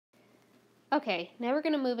Okay, now we're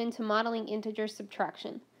going to move into modeling integer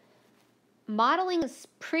subtraction. Modeling is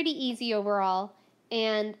pretty easy overall,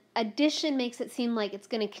 and addition makes it seem like it's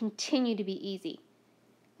going to continue to be easy.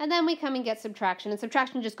 And then we come and get subtraction, and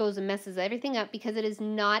subtraction just goes and messes everything up because it is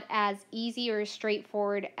not as easy or as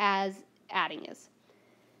straightforward as adding is.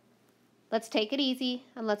 Let's take it easy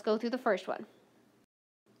and let's go through the first one.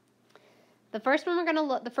 The first way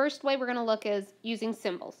we're going to look is using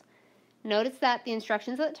symbols. Notice that the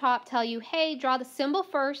instructions at the top tell you, hey, draw the symbol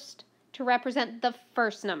first to represent the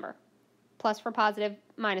first number. Plus for positive,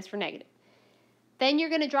 minus for negative. Then you're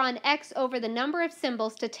going to draw an X over the number of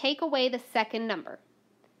symbols to take away the second number.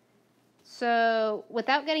 So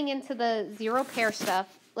without getting into the zero pair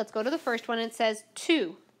stuff, let's go to the first one. It says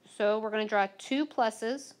 2. So we're going to draw 2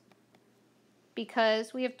 pluses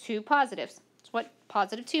because we have 2 positives. That's what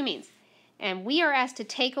positive 2 means. And we are asked to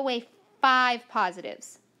take away 5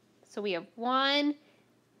 positives. So we have 1,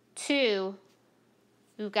 2.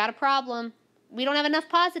 We've got a problem. We don't have enough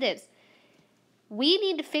positives. We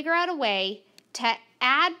need to figure out a way to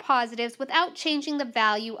add positives without changing the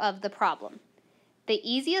value of the problem. The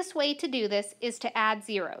easiest way to do this is to add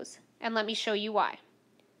zeros, and let me show you why.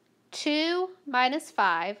 2 minus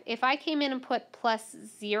 5, if I came in and put plus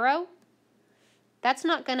 0, that's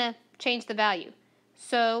not going to change the value.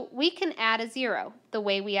 So we can add a 0. The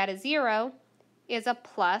way we add a 0 is a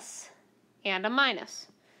plus and a minus.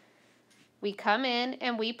 We come in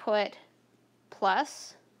and we put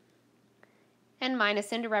plus and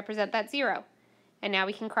minus in to represent that 0. And now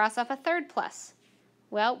we can cross off a third plus.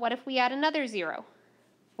 Well, what if we add another 0?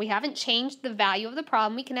 We haven't changed the value of the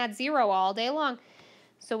problem. We can add 0 all day long.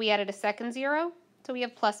 So we added a second 0, so we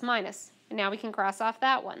have plus minus. And now we can cross off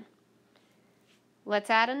that one. Let's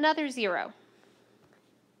add another 0.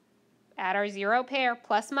 Add our 0 pair,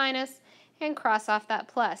 plus minus, and cross off that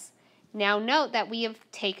plus. Now note that we have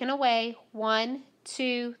taken away 1,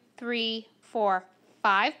 2, 3, 4,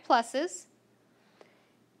 5 pluses,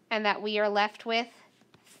 and that we are left with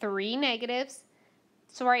 3 negatives,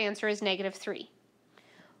 so our answer is -3.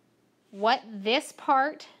 What this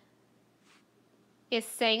part is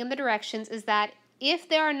saying in the directions is that if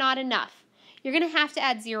there are not enough, you're going to have to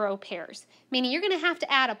add 0 pairs, meaning you're going to have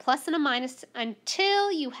to add a plus and a minus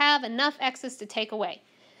until you have enough x's to take away.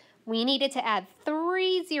 We needed to add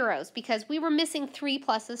 3 zeros because we were missing 3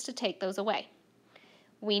 pluses to take those away.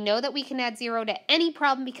 We know that we can add 0 to any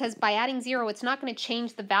problem because by adding 0, it's not going to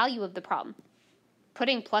change the value of the problem.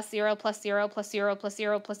 Putting plus 0, plus 0, plus 0, plus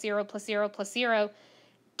 0, plus 0, plus 0, plus 0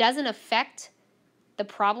 doesn't affect the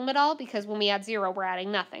problem at all because when we add 0, we're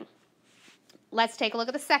adding nothing. Let's take a look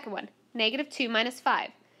at the second one, -2 minus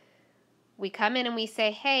 5. We come in and we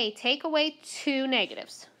say, hey, take away 2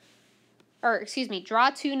 negatives. Or, excuse me, draw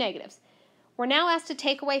 2 negatives. We're now asked to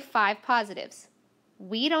take away 5 positives.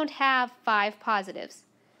 We don't have 5 positives.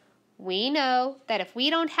 We know that if we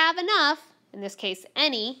don't have enough, in this case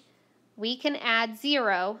any, we can add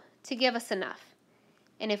 0 to give us enough.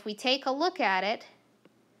 And if we take a look at it,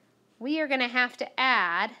 we are going to have to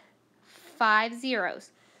add 5 zeros.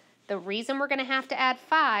 The reason we're going to have to add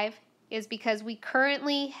 5 is because we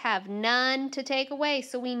currently have none to take away,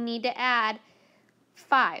 so we need to add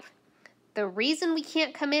 5. The reason we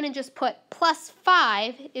can't come in and just put plus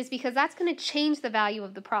 5 is because that's going to change the value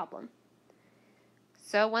of the problem.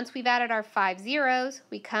 So once we've added our 5 zeros,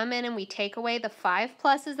 we come in and we take away the 5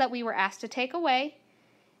 pluses that we were asked to take away,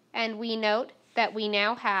 and we note that we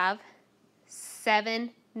now have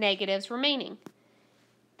 7 negatives remaining.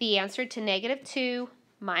 The answer to -2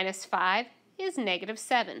 minus 5 is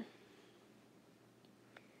 -7.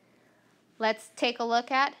 Let's take a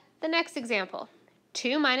look at the next example.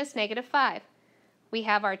 2 minus -5. We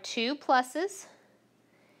have our 2 pluses,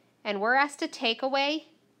 and we're asked to take away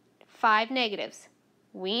 5 negatives.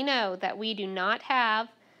 We know that we do not have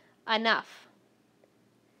enough,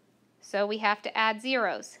 so we have to add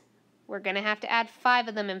zeros. We're going to have to add 5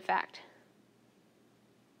 of them, in fact.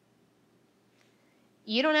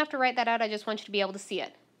 You don't have to write that out, I just want you to be able to see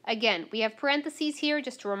it. Again, we have parentheses here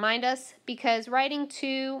just to remind us because writing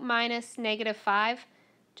 2 minus -5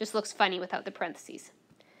 just looks funny without the parentheses.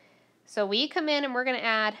 So we come in and we're going to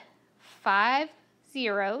add 5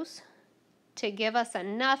 zeros to give us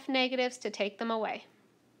enough negatives to take them away.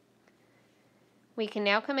 We can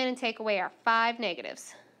now come in and take away our 5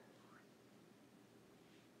 negatives.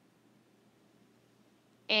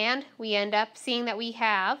 And we end up seeing that we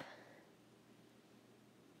have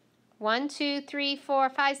 1, 2, 3, 4,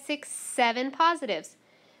 5, 6, 7 positives.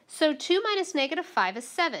 So 2 minus -5 is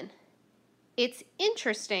 7. It's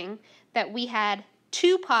interesting that we had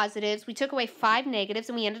 2 positives, we took away 5 negatives,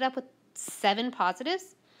 and we ended up with 7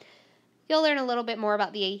 positives. You'll learn a little bit more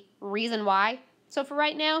about the reason why. So for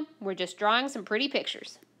right now, we're just drawing some pretty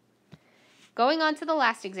pictures. Going on to the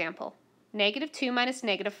last example, -2 minus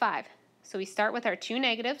 -5. So we start with our 2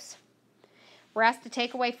 negatives. We're asked to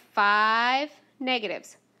take away 5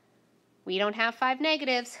 negatives. We don't have 5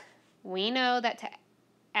 negatives. We know that to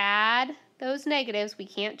add those negatives, we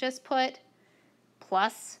can't just put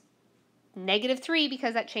plus -3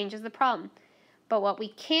 because that changes the problem. But what we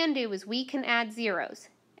can do is we can add zeros.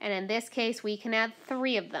 And in this case, we can add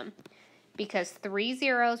 3 of them because 3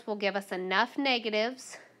 zeros will give us enough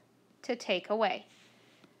negatives to take away.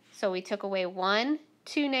 So we took away 1,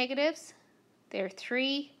 2 negatives. There are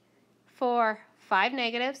 3, 4, 5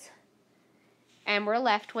 negatives. And we're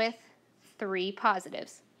left with 3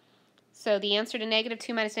 positives. So the answer to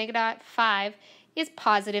 -2 minus -5 is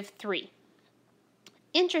 +3.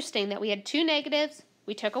 Interesting that we had 2 negatives,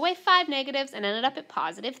 we took away 5 negatives, and ended up at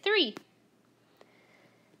 +3.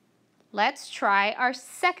 Let's try our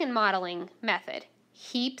second modeling method,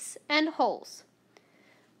 heaps and holes.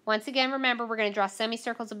 Once again, remember, we're going to draw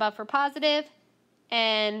semicircles above for positive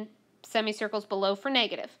and semicircles below for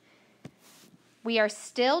negative. We are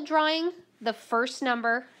still drawing the first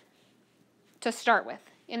number to start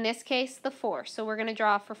with. In this case, the 4. So we're going to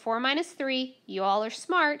draw for 4 minus 3. You all are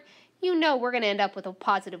smart. You know we're going to end up with a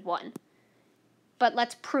 +1. But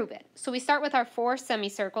let's prove it. So we start with our 4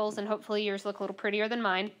 semicircles, and hopefully yours look a little prettier than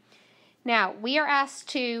mine. Now, we are asked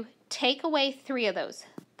to take away 3 of those.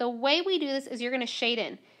 The way we do this is you're going to shade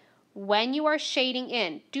in. When you are shading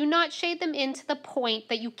in, do not shade them in to the point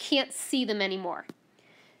that you can't see them anymore.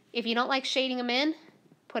 If you don't like shading them in,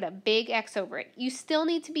 put a big X over it. You still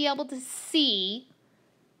need to be able to see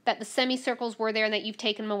that the semicircles were there and that you've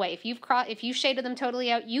taken them away. If you shaded them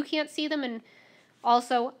totally out, you can't see them, and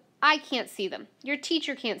also I can't see them. Your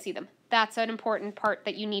teacher can't see them. That's an important part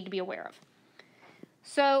that you need to be aware of.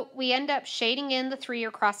 So we end up shading in the 3 or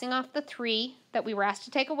crossing off the 3 that we were asked to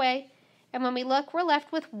take away. And when we look, we're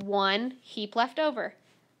left with 1 heap left over.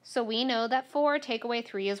 So we know that 4 take away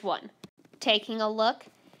 3 is 1. Taking a look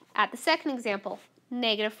at the second example,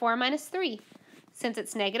 -4 minus 3. Since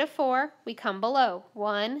it's -4, we come below.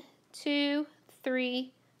 1, 2,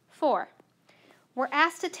 3, 4. We're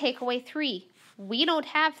asked to take away 3. We don't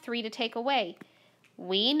have 3 to take away.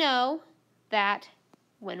 We know that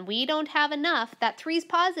when we don't have enough, that 3 is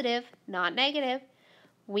positive, not negative,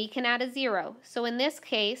 we can add a 0. So in this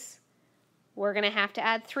case, we're going to have to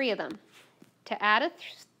add 3 of them. To add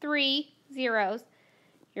 3 zeros,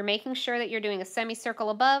 you're making sure that you're doing a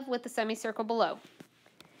semicircle above with the semicircle below.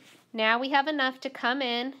 Now we have enough to come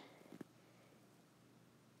in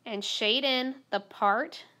and shade in the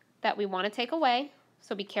part that we want to take away.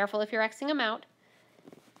 So be careful if you're Xing them out.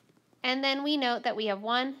 And then we note that we have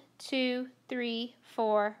 1, 2, 3,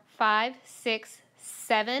 4, 5, 6,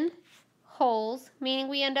 7 holes, meaning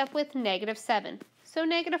we end up with -7. So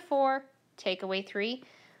 -4, take away 3,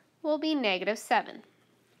 will be -7.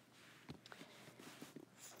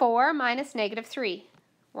 4 minus -3.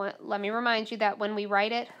 Well, let me remind you that when we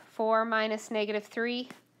write it, 4 minus -3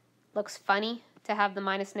 looks funny to have the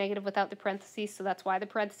minus negative without the parentheses, so that's why the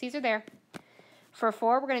parentheses are there. For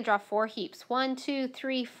 4, we're going to draw 4 heaps. 1, 2,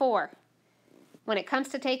 3, 4. When it comes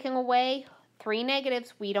to taking away 3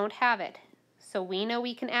 negatives, we don't have it. So we know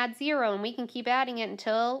we can add 0, and we can keep adding it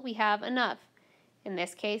until we have enough. In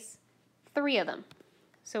this case, 3 of them.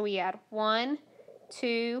 So we add 1,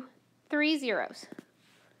 2, 3 zeros.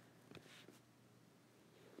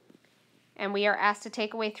 And we are asked to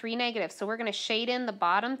take away 3 negatives. So we're going to shade in the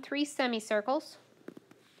bottom 3 semicircles.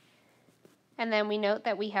 And then we note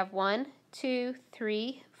that we have 1, 2,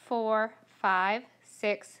 3, 4, 5,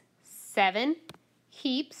 6, 7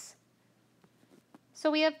 heaps. So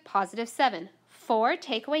we have +7. 4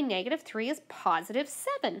 take away -3 is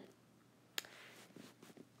 +7.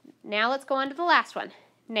 Now let's go on to the last one.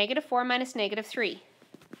 -4 minus -3.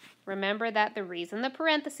 Remember that the reason the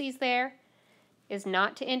parentheses there is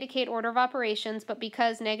not to indicate order of operations, but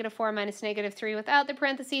because -4 minus -3 without the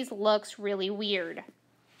parentheses looks really weird.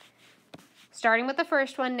 Starting with the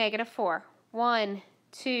first one, -4. 1,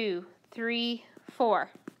 2, 3, 4.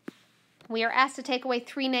 We are asked to take away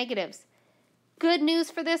 3 negatives. Good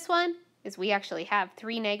news for this one is we actually have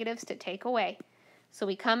 3 negatives to take away. So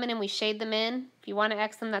we come in and we shade them in. If you want to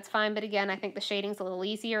X them, that's fine, but again, I think the shading's a little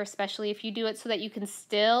easier, especially if you do it so that you can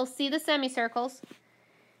still see the semicircles.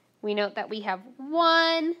 We note that we have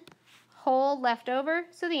 1 hole left over,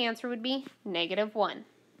 so the answer would be -1.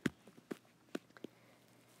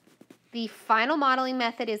 The final modeling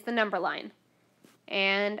method is the number line.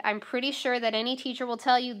 And I'm pretty sure that any teacher will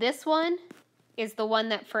tell you this one is the one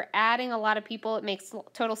that for adding a lot of people, it makes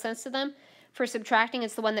total sense to them. For subtracting,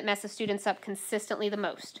 it's the one that messes students up consistently the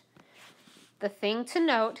most. The thing to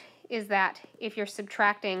note is that if you're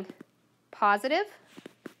subtracting positive,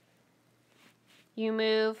 you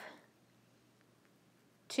move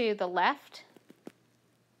to the left.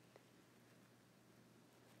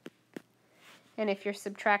 And if you're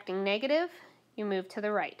subtracting negative, you move to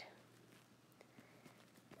the right.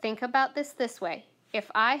 Think about this way. If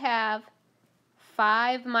I have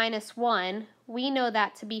 5 minus 1, we know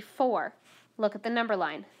that to be 4. Look at the number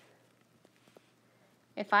line.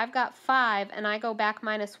 If I've got 5 and I go back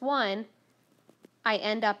minus 1, I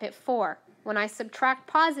end up at 4. When I subtract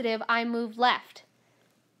positive, I move left.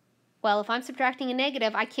 Well, if I'm subtracting a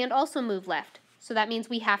negative, I can't also move left. So that means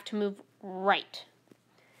we have to move right.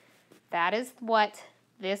 That is what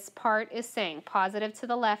this part is saying, positive to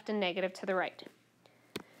the left and negative to the right.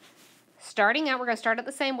 Starting out, we're going to start it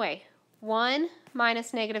the same way. 1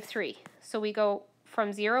 minus negative 3. So we go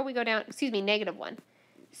from 0, we go down, negative 1.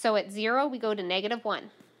 So at 0, we go to negative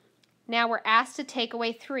 1. Now we're asked to take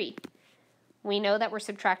away 3. We know that we're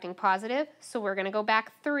subtracting positive, so we're going to go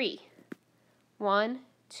back 3. 1,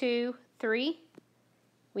 2, 3.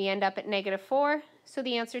 We end up at negative 4, so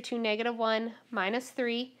the answer to negative 1 minus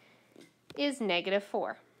 3 is negative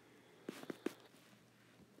 4.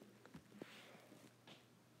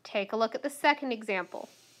 Take a look at the second example.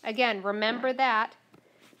 Again, remember that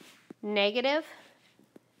negative,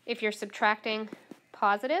 if you're subtracting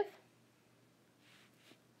positive,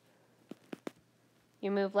 you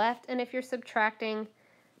move left, and if you're subtracting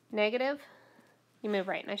negative, you move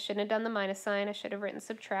right. And I shouldn't have done the minus sign. I should have written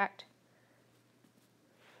subtract.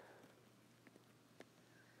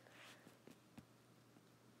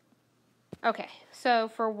 Okay, so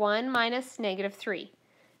for 1 minus negative 3,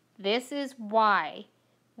 this is why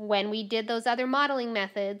when we did those other modeling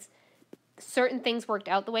methods, certain things worked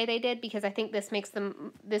out the way they did, because I think this is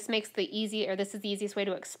the easiest way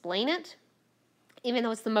to explain it, even though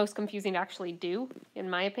it's the most confusing to actually do, in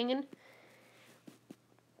my opinion.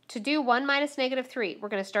 To do 1 minus negative 3, we're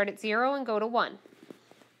going to start at 0 and go to 1.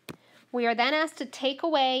 We are then asked to take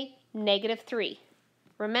away negative 3.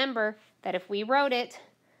 Remember that if we wrote it,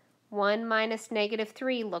 1 minus negative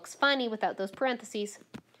 3 looks funny without those parentheses.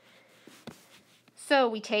 So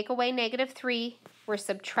we take away negative 3. We're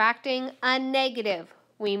subtracting a negative.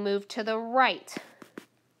 We move to the right.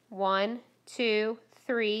 1, 2,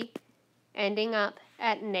 3, ending up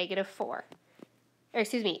at negative 4.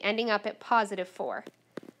 Ending up at positive 4.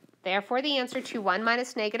 Therefore, the answer to 1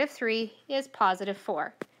 minus negative 3 is positive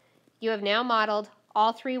 4. You have now modeled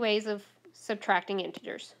all 3 ways of subtracting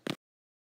integers.